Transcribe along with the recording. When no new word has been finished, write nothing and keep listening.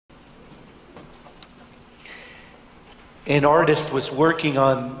An artist was working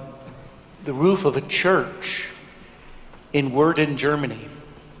on the roof of a church in Werden, Germany.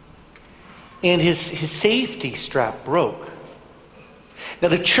 And his safety strap broke. Now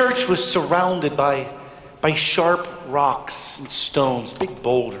the church was surrounded by sharp rocks and stones, big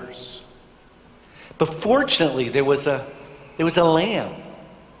boulders. But fortunately, there was a lamb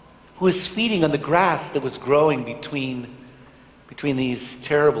who was feeding on the grass that was growing between these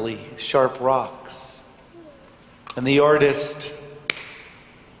terribly sharp rocks. And the artist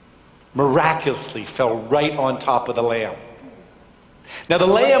miraculously fell right on top of the lamb. Now the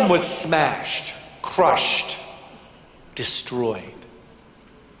lamb was smashed, crushed, destroyed.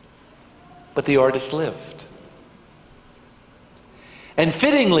 But the artist lived. And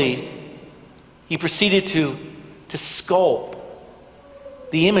fittingly, he proceeded to sculpt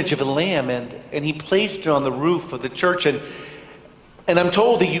the image of a lamb, and he placed it on the roof of the church. And I'm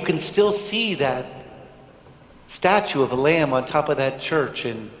told that you can still see that statue of a lamb on top of that church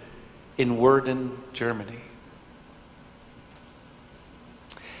in Werden, Germany.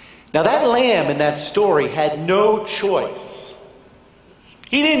 Now that lamb in that story had no choice.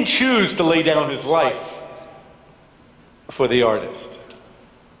 He didn't choose to lay down his life for the artist.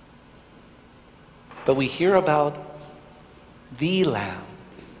 But we hear about the lamb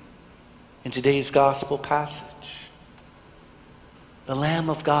in today's gospel passage. The Lamb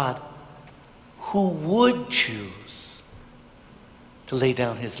of God who would choose to lay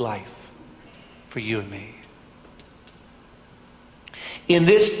down his life for you and me. In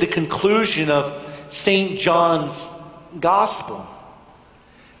this, the conclusion of St. John's Gospel,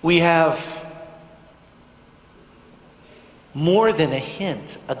 we have more than a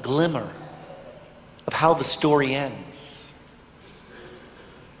hint, a glimmer of how the story ends,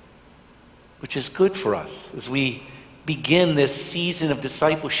 which is good for us as we begin this season of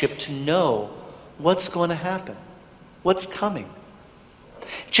discipleship to know what's going to happen, what's coming.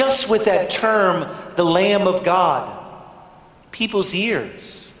 Just with that term, the Lamb of God, people's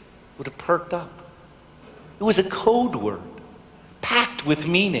ears would have perked up. It was a code word, packed with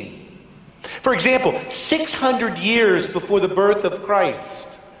meaning. For example, 600 years before the birth of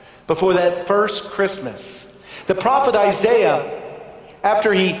Christ, before that first Christmas, the prophet Isaiah,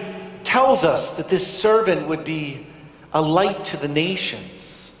 after he tells us that this servant would be a light to the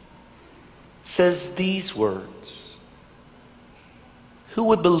nations, says these words: "Who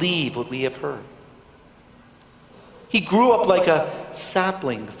would believe what we have heard? He grew up like a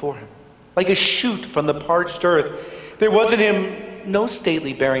sapling before him, like a shoot from the parched earth. There was in him no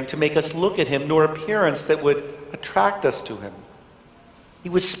stately bearing to make us look at him, nor appearance that would attract us to him. He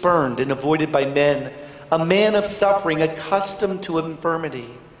was spurned and avoided by men, a man of suffering, accustomed to infirmity,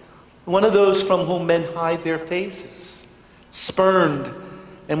 one of those from whom men hide their faces. Spurned,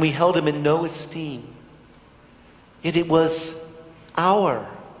 and we held him in no esteem. Yet it was our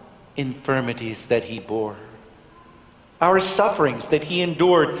infirmities that he bore, our sufferings that he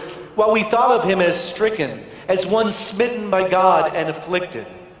endured, while we thought of him as stricken, as one smitten by God and afflicted.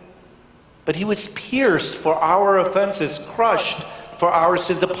 But he was pierced for our offenses, crushed for our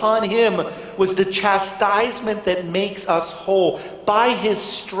sins. Upon him was the chastisement that makes us whole. By his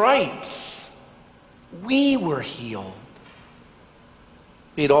stripes we were healed.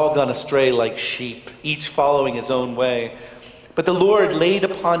 We had all gone astray like sheep, each following his own way. But the Lord laid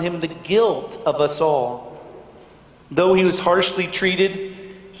upon him the guilt of us all. Though he was harshly treated,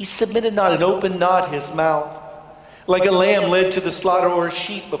 he submitted not and opened not his mouth. Like a lamb led to the slaughter, or a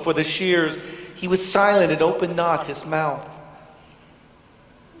sheep before the shears, he was silent and opened not his mouth.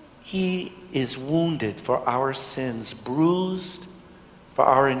 He is wounded for our sins, bruised for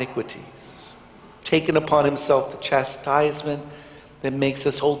our iniquities, taken upon himself the chastisement that makes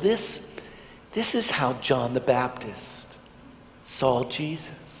us whole." This is how John the Baptist saw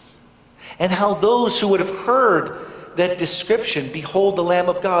Jesus, and how those who would have heard that description, "Behold the Lamb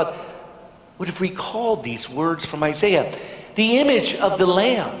of God," would have recalled these words from Isaiah. The image of the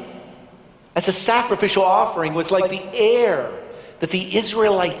Lamb as a sacrificial offering was like the air that the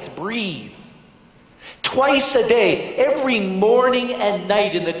Israelites breathed. Twice a day, every morning and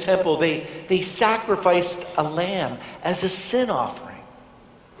night in the temple, they sacrificed a lamb as a sin offering.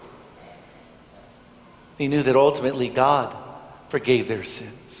 They knew that ultimately God forgave their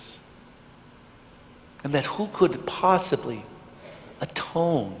sins, and that who could possibly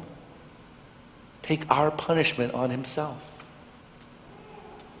atone, take our punishment on himself.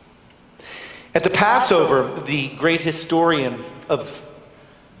 At the Passover, the great historian of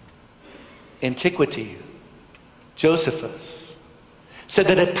antiquity, Josephus, said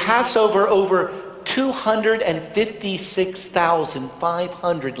that at Passover over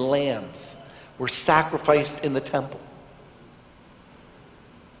 256,500 lambs were sacrificed in the temple.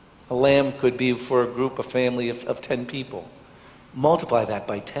 A lamb could be for a group, a family of 10 people. Multiply that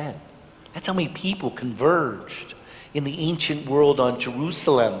by 10. That's how many people converged in the ancient world on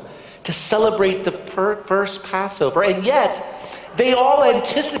Jerusalem to celebrate the first Passover. And yet, they all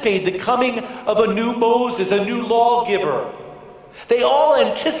anticipated the coming of a new Moses, a new lawgiver. They all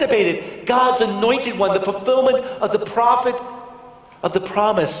anticipated God's anointed one, the fulfillment of the prophet of the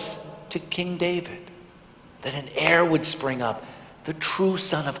promise to King David, that an heir would spring up, the true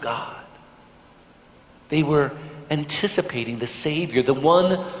Son of God. They were anticipating the Savior, the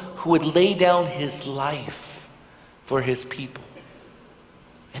one who would lay down his life for his people.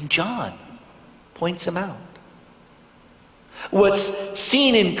 And John points him out. What's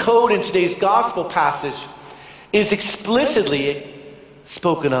seen in code in today's gospel passage is explicitly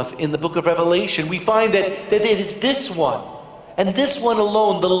spoken of in the book of Revelation. We find that it is this one, and this one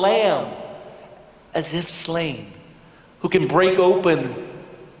alone, the Lamb, as if slain, who can break open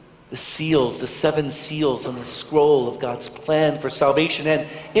the seals, the 7 seals on the scroll of God's plan for salvation. And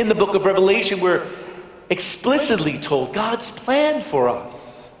in the book of Revelation, we're explicitly told God's plan for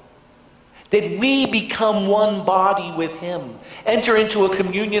us, that we become one body with him, enter into a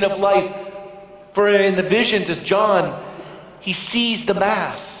communion of life. For in the visions of John, he sees the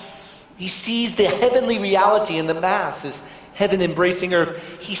Mass. He sees the heavenly reality in the Mass as heaven embracing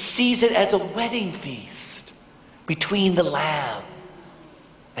earth. He sees it as a wedding feast between the Lamb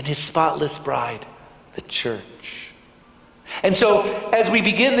and his spotless bride, the church. And so, as we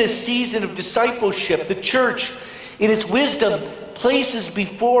begin this season of discipleship, the church, in its wisdom, places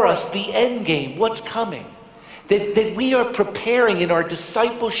before us the end game, what's coming. That we are preparing in our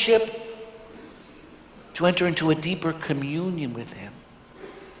discipleship to enter into a deeper communion with him.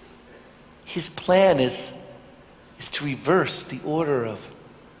 His plan is to reverse the order of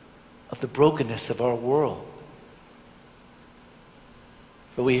the brokenness of our world.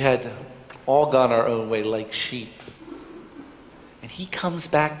 For we had all gone our own way like sheep. And he comes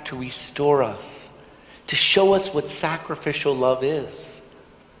back to restore us, to show us what sacrificial love is.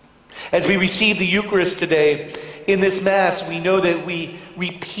 As we receive the Eucharist today, in this Mass, we know that we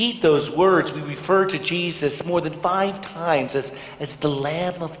repeat those words. We refer to Jesus more than 5 times as the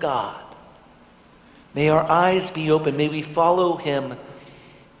Lamb of God. May our eyes be open. May we follow him,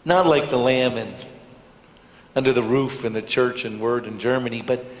 not like the lamb under the roof in the church and word in Germany,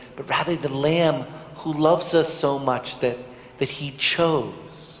 but rather the Lamb who loves us so much that he chose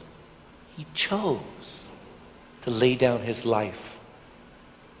to lay down his life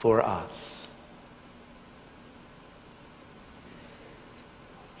for us.